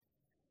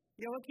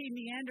Joachim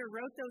Neander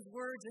wrote those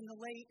words in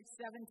the late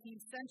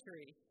 17th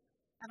century,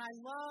 and I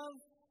love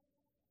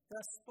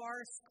the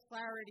sparse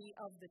clarity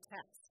of the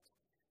text.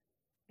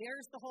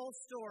 There's the whole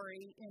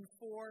story in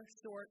 4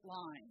 short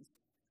lines.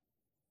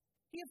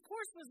 He, of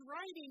course, was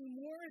writing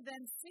more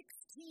than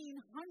 1,600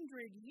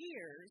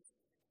 years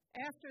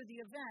after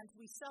the event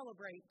we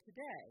celebrate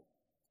today.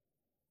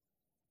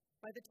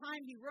 By the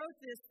time he wrote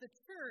this, the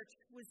church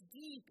was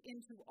deep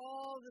into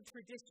all the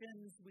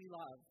traditions we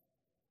love.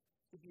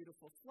 The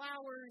beautiful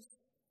flowers,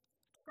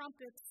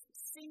 trumpets,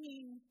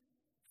 singing,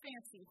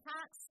 fancy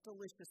hats,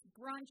 delicious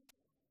brunch,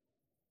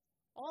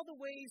 all the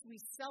ways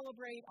we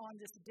celebrate on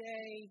this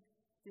day,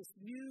 this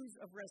news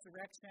of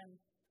resurrection,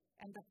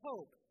 and the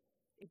hope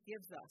it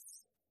gives us.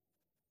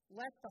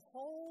 Let the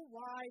whole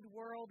wide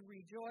world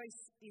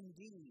rejoice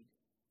indeed.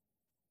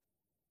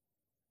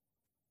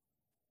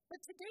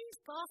 But today's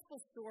gospel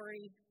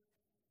story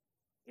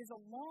is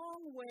a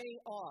long way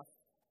off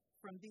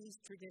from these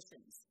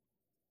traditions.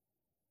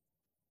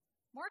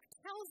 Mark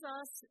tells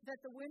us that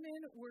the women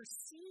were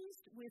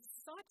seized with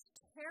such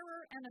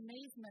terror and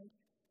amazement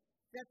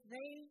that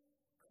they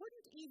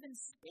couldn't even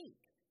speak.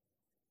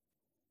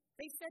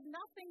 They said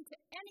nothing to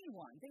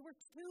anyone. They were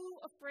too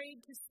afraid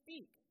to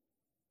speak.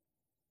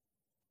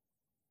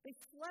 They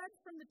fled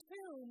from the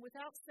tomb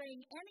without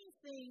saying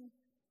anything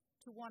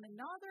to one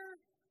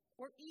another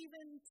or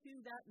even to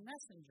that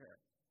messenger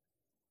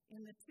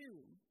in the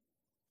tomb.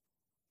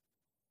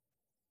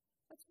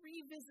 Let's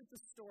revisit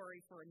the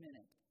story for a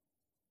minute.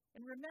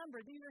 And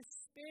remember, these are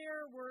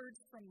spare words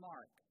from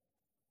Mark,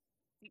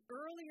 the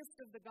earliest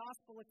of the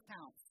gospel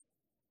accounts.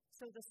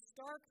 So the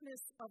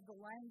starkness of the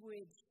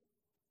language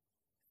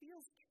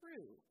feels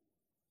true.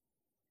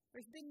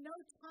 There's been no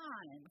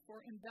time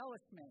for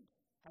embellishment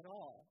at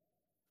all.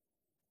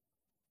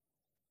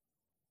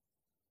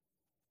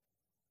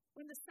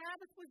 When the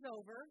Sabbath was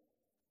over,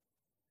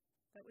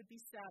 that would be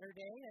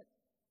Saturday at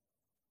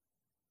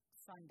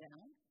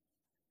sundown,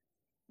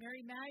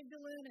 Mary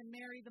Magdalene and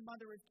Mary, the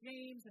mother of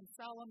James, and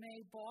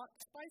Salome bought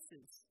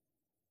spices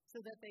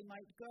so that they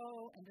might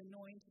go and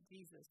anoint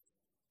Jesus.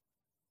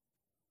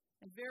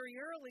 And very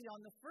early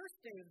on the first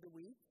day of the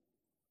week,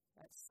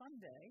 that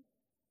Sunday,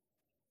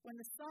 when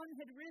the sun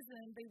had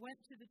risen, they went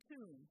to the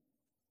tomb.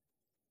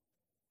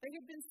 They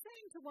had been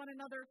saying to one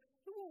another,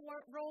 "Who will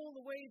roll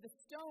away the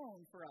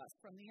stone for us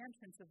from the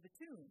entrance of the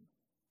tomb?"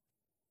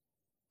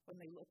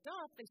 When they looked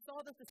up, they saw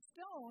that the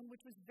stone,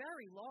 which was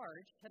very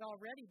large, had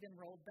already been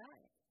rolled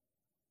back.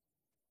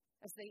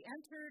 As they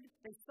entered,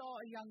 they saw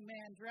a young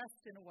man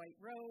dressed in a white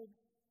robe,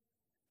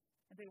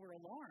 and they were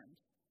alarmed.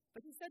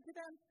 But he said to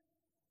them,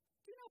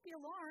 "Do not be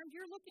alarmed.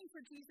 You're looking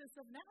for Jesus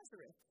of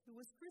Nazareth, who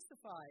was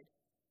crucified.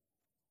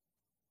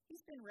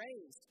 He's been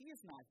raised. He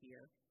is not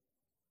here.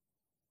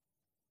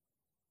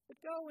 But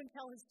go and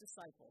tell his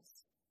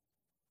disciples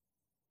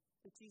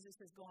that Jesus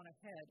has gone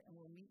ahead and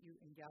will meet you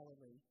in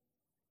Galilee."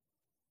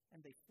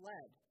 And they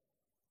fled,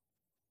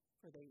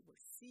 for they were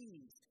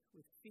seized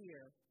with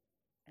fear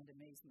and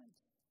amazement.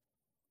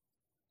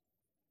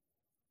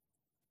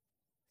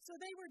 So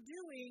they were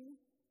doing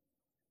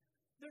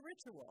the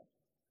ritual.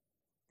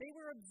 They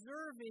were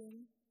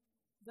observing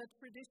the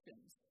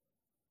traditions.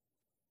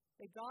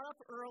 They got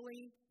up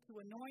early to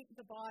anoint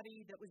the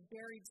body that was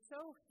buried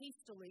so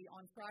hastily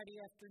on Friday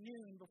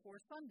afternoon before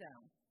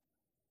sundown.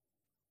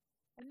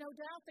 And no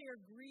doubt they are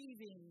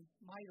grieving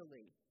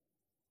mightily,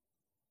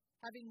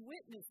 having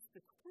witnessed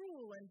the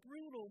cruel and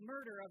brutal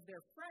murder of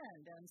their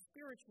friend and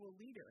spiritual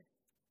leader.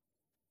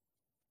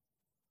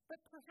 But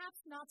perhaps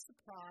not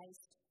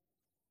surprised.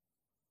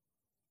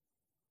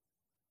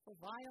 For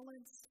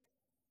violence,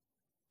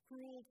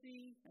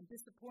 cruelty, and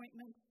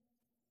disappointment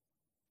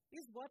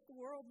is what the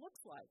world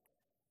looks like.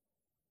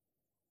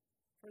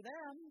 For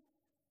them,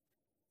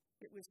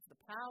 it was the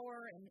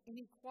power and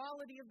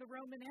inequality of the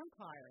Roman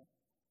Empire,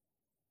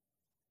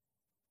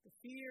 the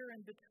fear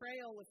and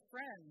betrayal of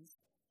friends.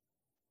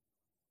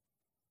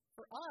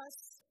 For us,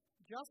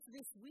 just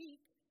this week,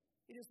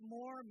 it is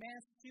more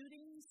mass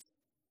shootings,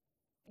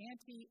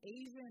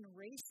 anti-Asian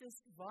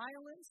racist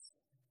violence,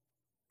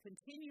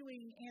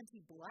 continuing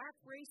anti-black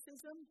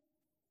racism,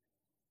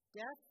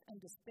 death and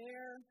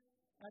despair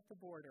at the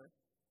border.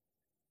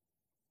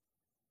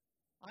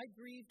 I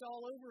grieved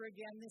all over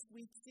again this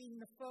week seeing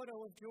the photo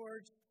of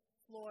George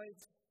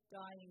Floyd's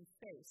dying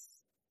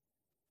face.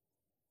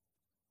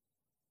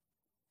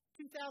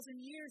 2,000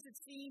 years, it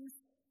seems,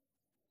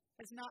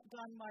 has not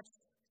done much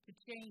to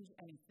change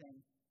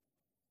anything.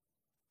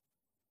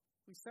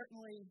 We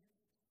certainly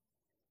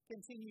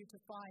continue to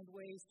find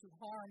ways to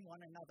harm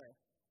one another.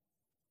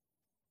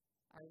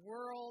 Our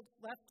world,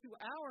 left to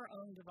our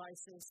own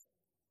devices,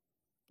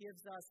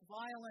 gives us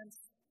violence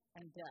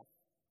and death.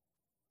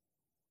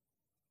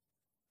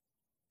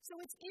 So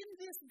it's in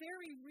this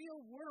very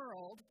real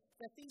world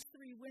that these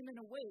 3 women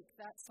awake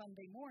that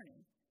Sunday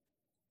morning.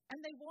 And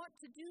they want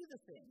to do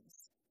the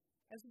things,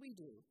 as we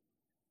do,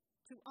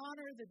 to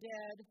honor the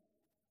dead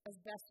as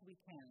best we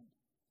can.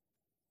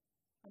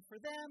 And for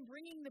them,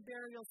 bringing the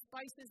burial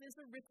spices is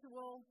a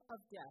ritual of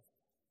death,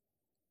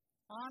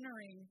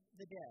 honoring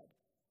the dead.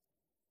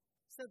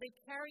 So they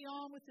carry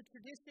on with the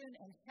tradition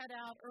and head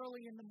out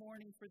early in the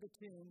morning for the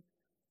tomb,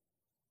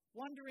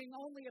 wondering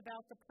only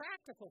about the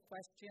practical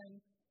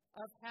question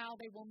of how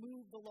they will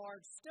move the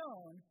large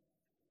stone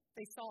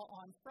they saw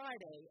on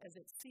Friday as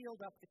it sealed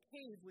up the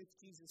cave with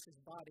Jesus'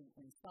 body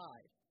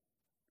inside.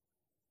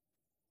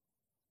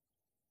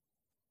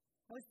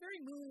 I was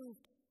very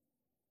moved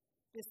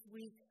this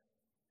week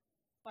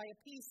by a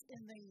piece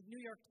in the New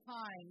York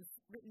Times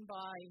written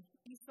by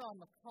Esau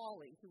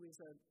McCaulley, who is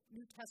a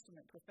New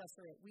Testament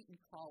professor at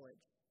Wheaton College.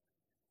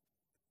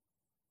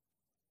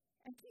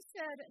 And he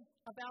said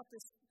about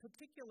this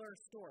particular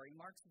story,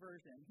 Mark's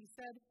version, he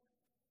said,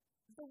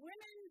 the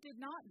women did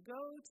not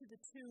go to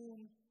the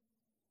tomb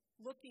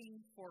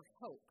looking for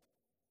hope.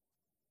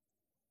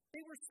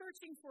 They were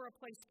searching for a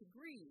place to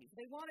grieve.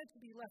 They wanted to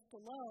be left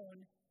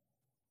alone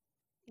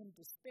in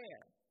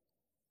despair.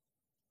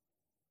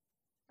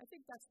 I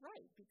think that's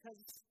right,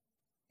 because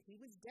he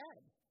was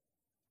dead.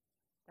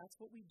 That's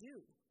what we do.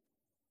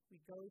 We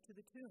go to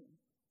the tomb.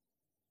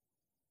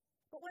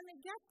 But when they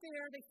get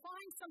there, they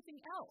find something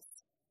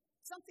else,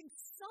 something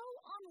so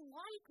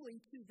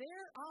unlikely to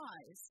their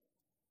eyes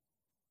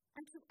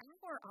and to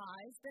our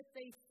eyes that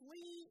they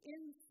flee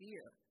in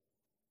fear.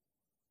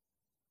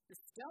 The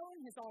stone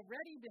has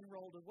already been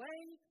rolled away,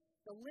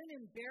 the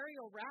linen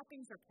burial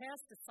wrappings are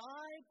cast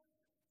aside,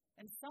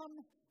 and some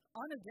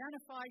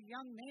unidentified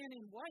young man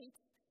in white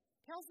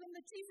tells them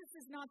that Jesus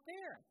is not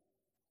there.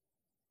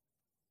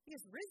 He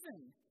is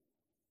risen,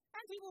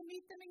 and he will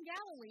meet them in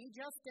Galilee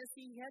just as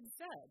he had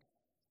said.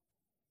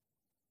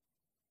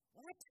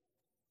 What?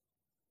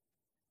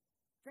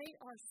 They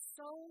are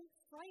so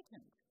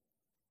frightened.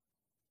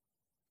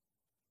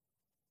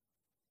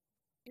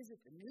 Is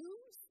it the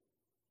news?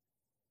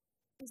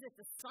 Is it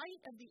the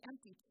sight of the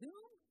empty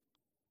tomb?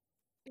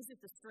 Is it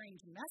the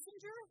strange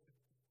messenger?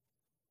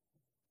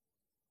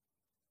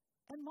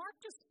 And Mark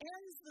just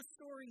ends the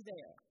story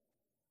there.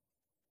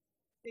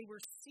 They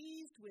were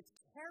seized with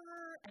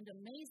terror and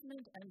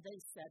amazement, and they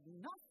said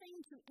nothing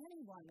to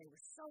anyone. They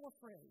were so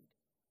afraid.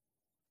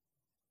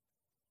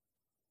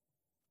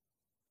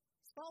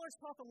 Scholars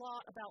talk a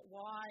lot about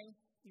why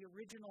the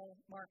original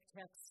Mark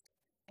text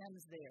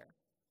ends there.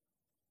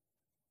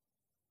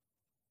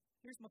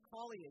 Here's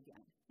Macaulay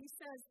again. He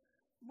says,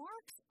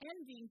 Mark's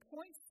ending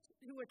points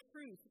to a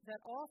truth that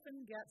often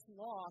gets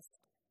lost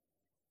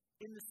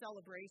in the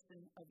celebration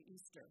of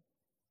Easter.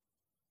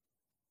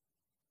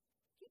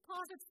 He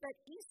posits that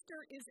Easter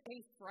is a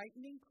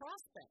frightening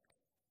prospect.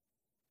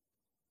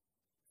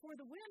 For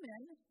the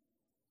women,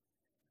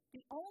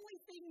 the only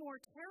thing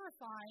more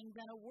terrifying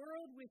than a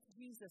world with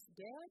Jesus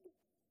dead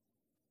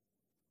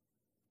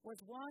was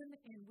one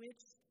in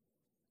which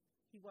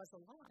he was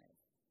alive.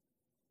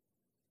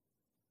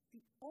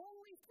 The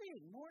only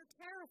thing more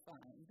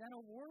terrifying than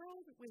a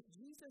world with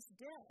Jesus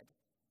dead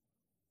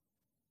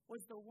was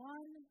the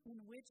one in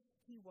which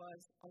he was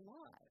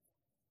alive.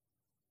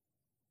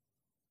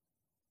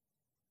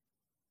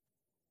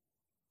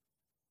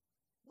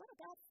 What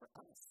about for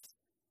us?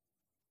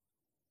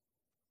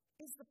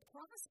 Is the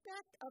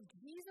prospect of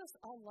Jesus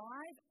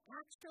alive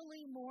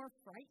actually more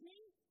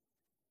frightening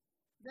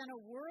than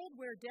a world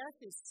where death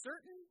is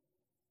certain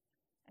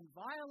and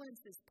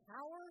violence is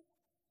power,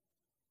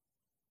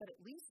 but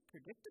at least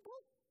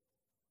predictable?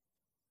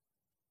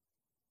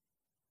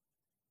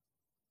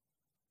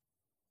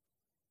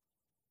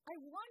 I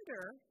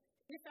wonder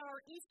if our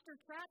Easter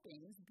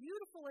trappings,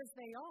 beautiful as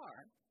they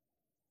are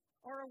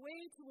a way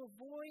to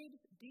avoid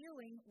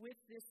dealing with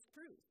this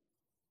truth.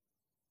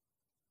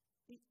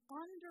 The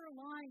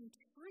underlying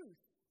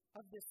truth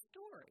of this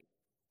story,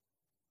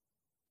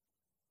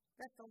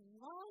 that the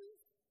love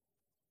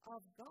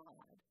of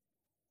God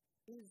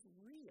is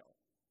real.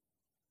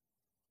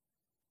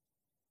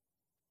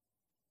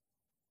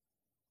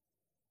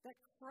 That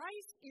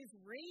Christ is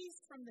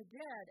raised from the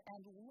dead,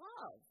 and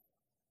love,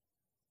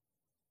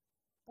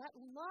 that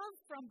love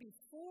from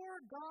before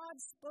God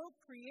spoke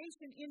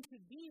creation into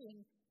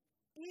being,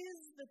 is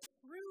the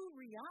true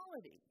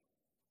reality.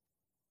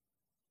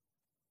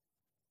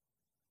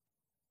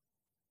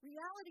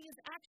 Reality is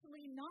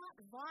actually not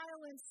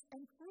violence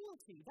and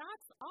cruelty.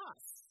 That's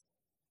us.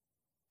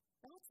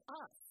 That's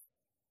us.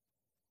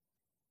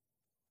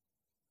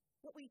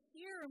 What we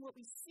hear and what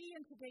we see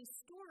in today's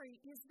story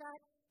is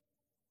that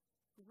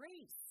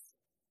grace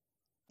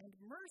and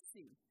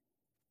mercy,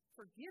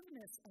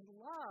 forgiveness and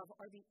love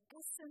are the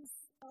essence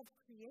of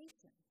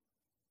creation.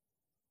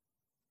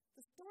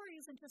 The story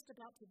isn't just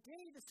about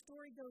today. The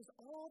story goes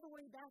all the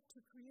way back to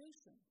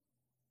creation.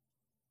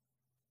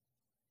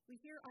 We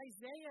hear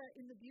Isaiah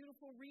in the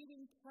beautiful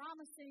reading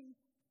promising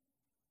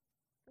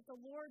that the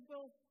Lord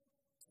will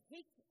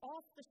take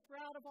off the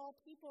shroud of all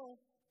people,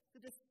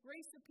 the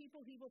disgrace of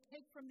people he will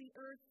take from the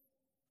earth.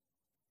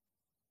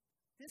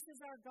 This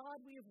is our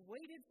God. We have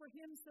waited for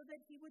him so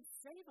that he would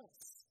save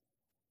us.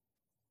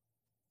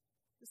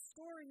 The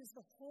story is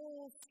the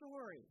whole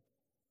story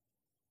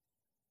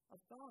of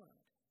God.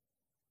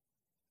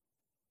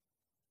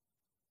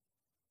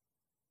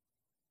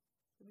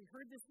 And we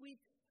heard this week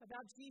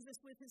about Jesus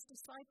with his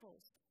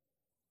disciples.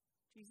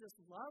 Jesus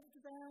loved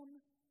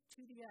them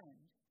to the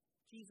end.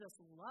 Jesus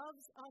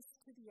loves us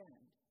to the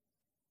end.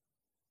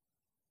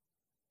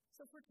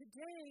 So for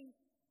today,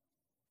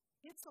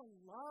 it's a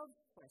love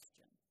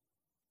question.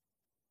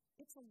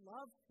 It's a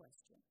love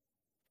question.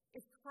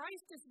 If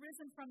Christ is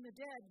risen from the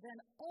dead, then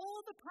all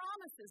the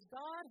promises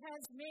God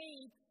has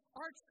made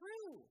are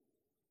true.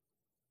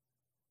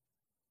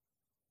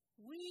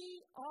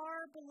 We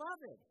are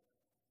beloved.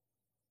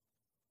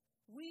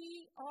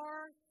 We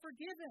are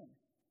forgiven.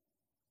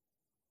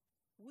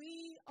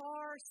 We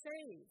are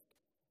saved.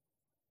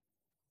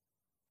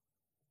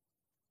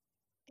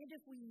 And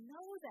if we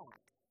know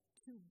that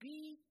to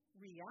be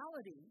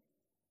reality,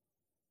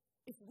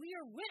 if we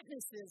are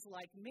witnesses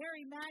like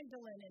Mary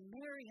Magdalene and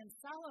Mary and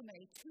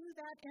Salome to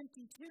that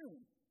empty tomb,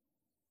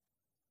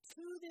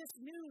 to this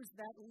news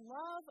that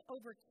love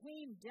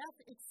overcame death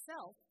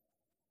itself,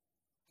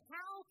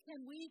 how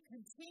can we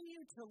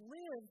continue to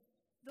live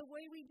the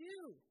way we do?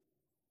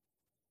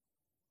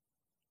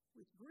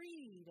 With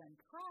greed and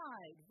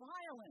pride,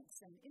 violence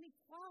and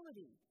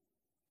inequality.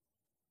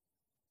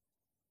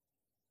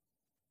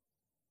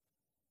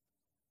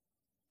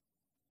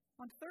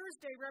 On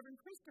Thursday, Reverend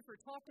Christopher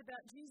talked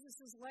about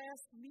Jesus'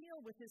 last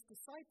meal with his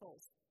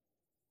disciples.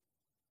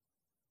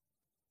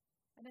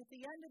 And at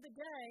the end of the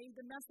day,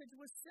 the message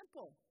was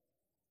simple.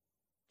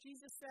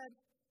 Jesus said,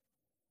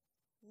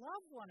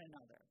 "Love one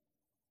another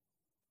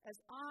as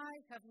I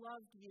have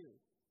loved you."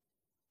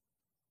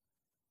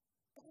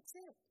 That's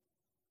it.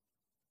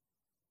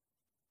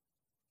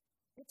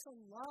 It's a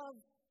love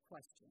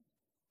question.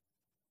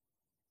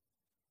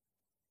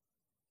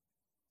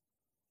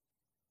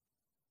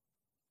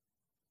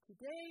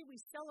 Today we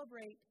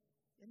celebrate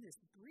in this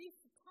brief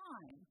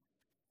time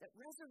that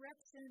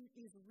resurrection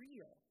is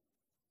real.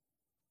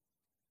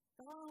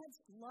 God's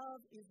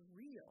love is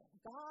real.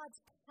 God's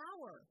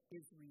power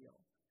is real.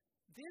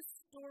 This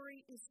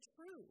story is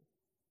true.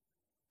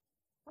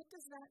 What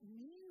does that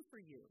mean for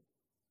you?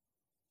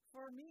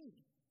 For me?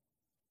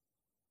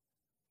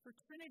 For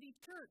Trinity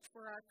Church,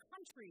 for our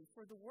country,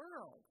 for the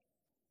world?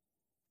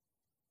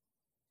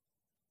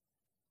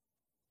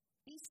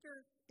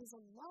 Easter is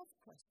a love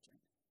question.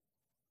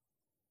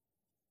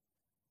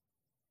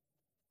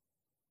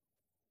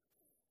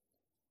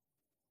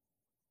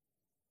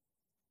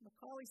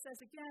 Macaulay says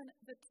again,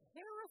 the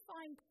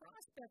terrifying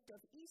prospect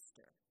of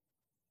Easter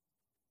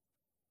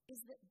is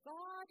that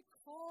God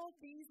called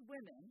these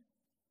women,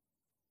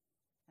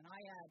 and I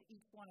add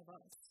each one of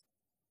us,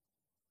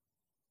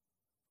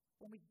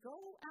 when we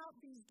go out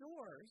these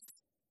doors,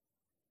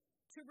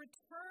 to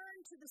return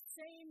to the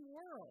same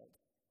world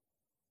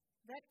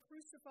that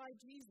crucified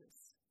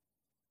Jesus.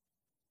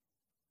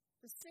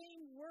 The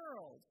same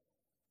world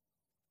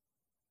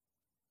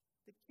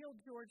that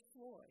killed George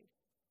Floyd.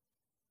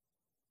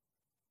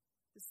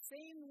 The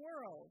same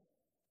world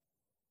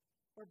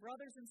where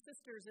brothers and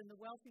sisters in the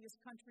wealthiest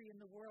country in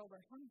the world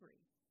are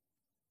hungry.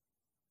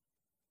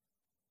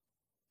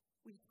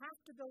 We have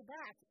to go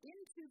back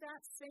into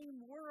that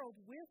same world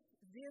with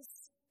this,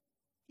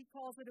 he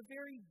calls it a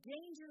very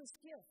dangerous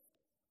gift.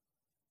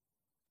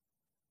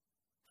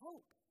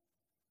 Hope.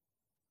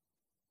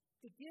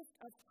 The gift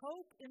of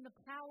hope in the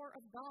power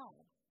of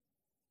God.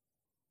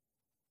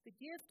 The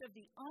gift of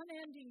the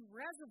unending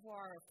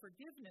reservoir of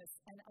forgiveness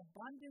and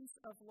abundance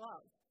of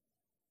love.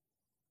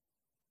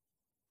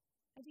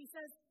 And he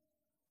says,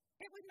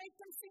 it would make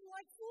them seem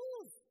like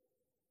fools.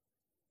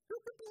 Who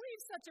could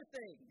believe such a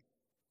thing?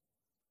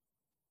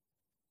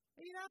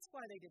 Maybe that's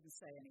why they didn't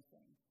say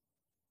anything.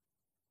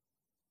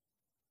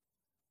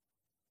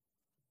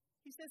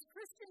 He says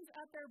Christians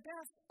at their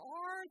best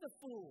are the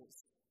fools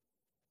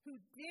who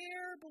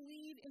dare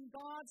believe in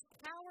God's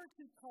power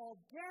to call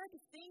dead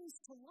things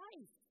to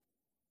life.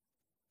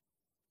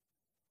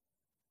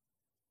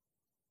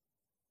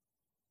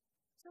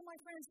 So, my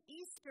friends,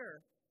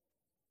 Easter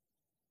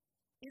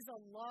is a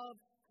love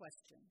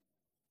question.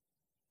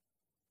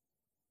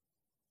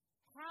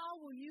 How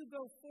will you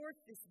go forth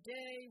this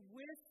day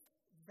with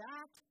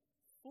that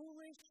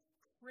foolish,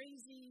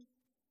 crazy,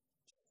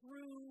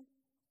 true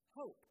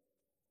hope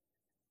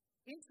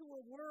into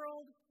a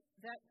world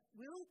that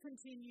will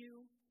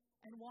continue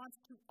and wants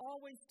to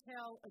always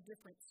tell a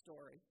different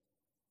story?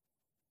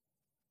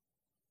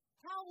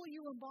 How will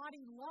you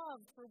embody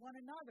love for one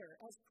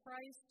another as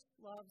Christ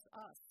loves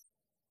us?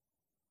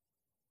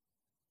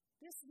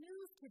 This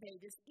news today,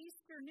 this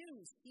Easter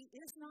news, he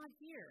is not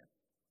here.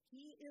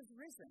 He is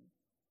risen.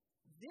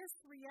 This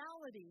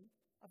reality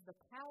of the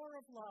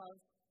power of love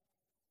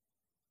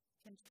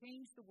can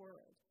change the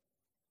world.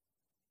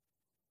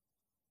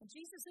 And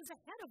Jesus is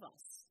ahead of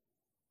us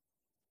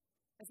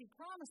as he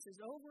promises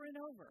over and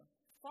over,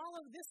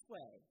 follow this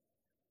way,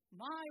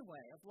 my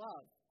way of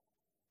love,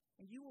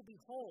 and you will be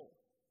whole.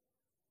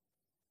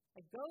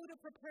 I go to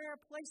prepare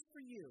a place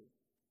for you,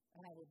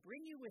 and I will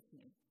bring you with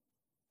me.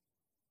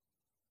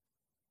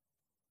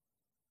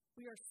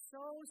 We are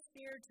so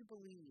scared to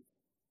believe,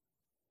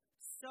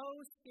 so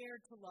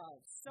scared to love,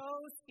 so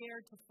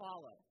scared to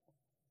follow.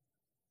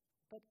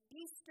 But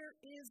Easter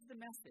is the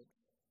message.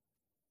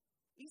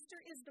 Easter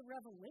is the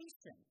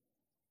revelation.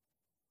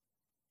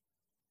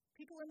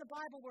 People in the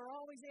Bible were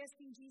always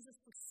asking Jesus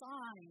for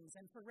signs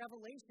and for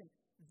revelation.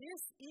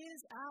 This is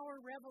our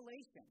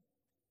revelation.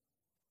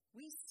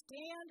 We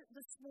stand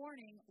this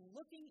morning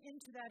looking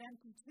into that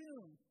empty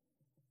tomb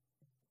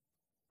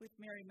with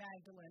Mary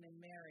Magdalene and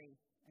Mary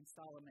and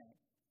Salome.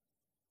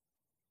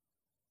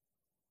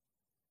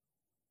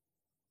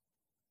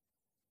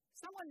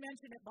 Someone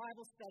mentioned at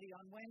Bible study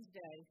on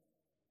Wednesday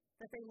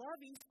that they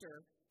love Easter,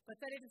 but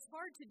that it is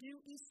hard to do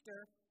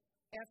Easter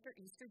after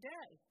Easter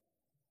Day.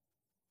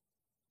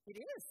 It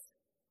is.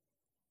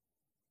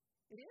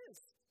 It is.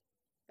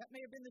 That may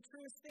have been the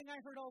truest thing I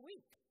heard all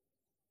week.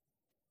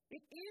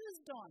 It is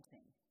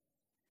daunting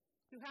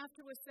to have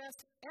to assess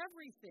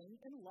everything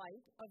in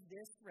light of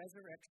this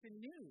resurrection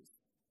news.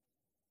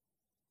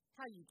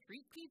 How you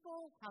treat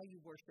people, how you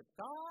worship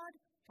God,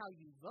 how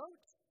you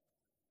vote,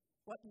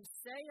 what you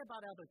say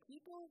about other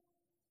people,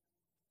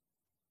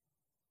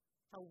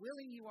 how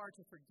willing you are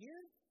to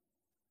forgive,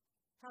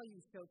 how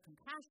you show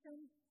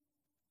compassion,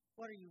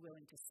 what are you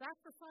willing to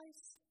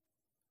sacrifice?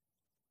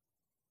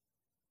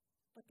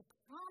 But the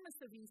promise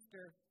of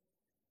Easter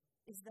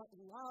is that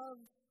love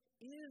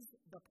is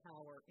the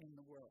power in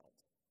the world.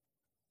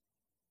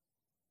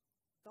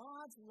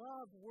 God's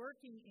love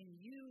working in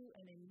you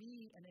and in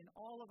me and in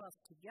all of us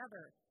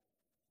together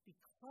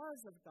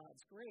because of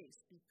God's grace,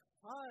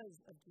 because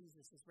of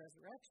Jesus'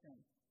 resurrection,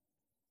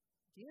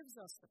 gives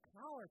us the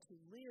power to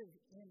live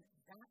in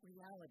that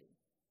reality.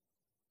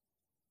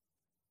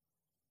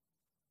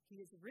 He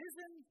is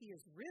risen. He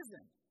is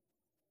risen.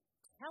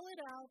 Tell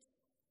it out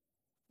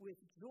with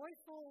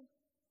joyful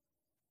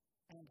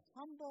and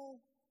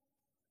humble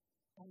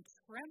and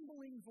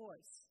trembling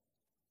voice.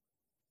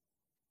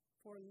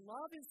 For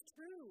love is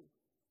true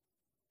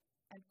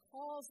and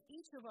calls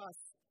each of us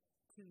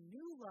to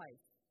new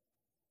life,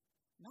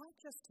 not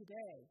just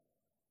today,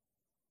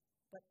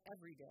 but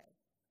every day.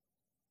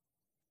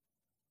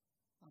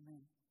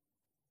 Amen.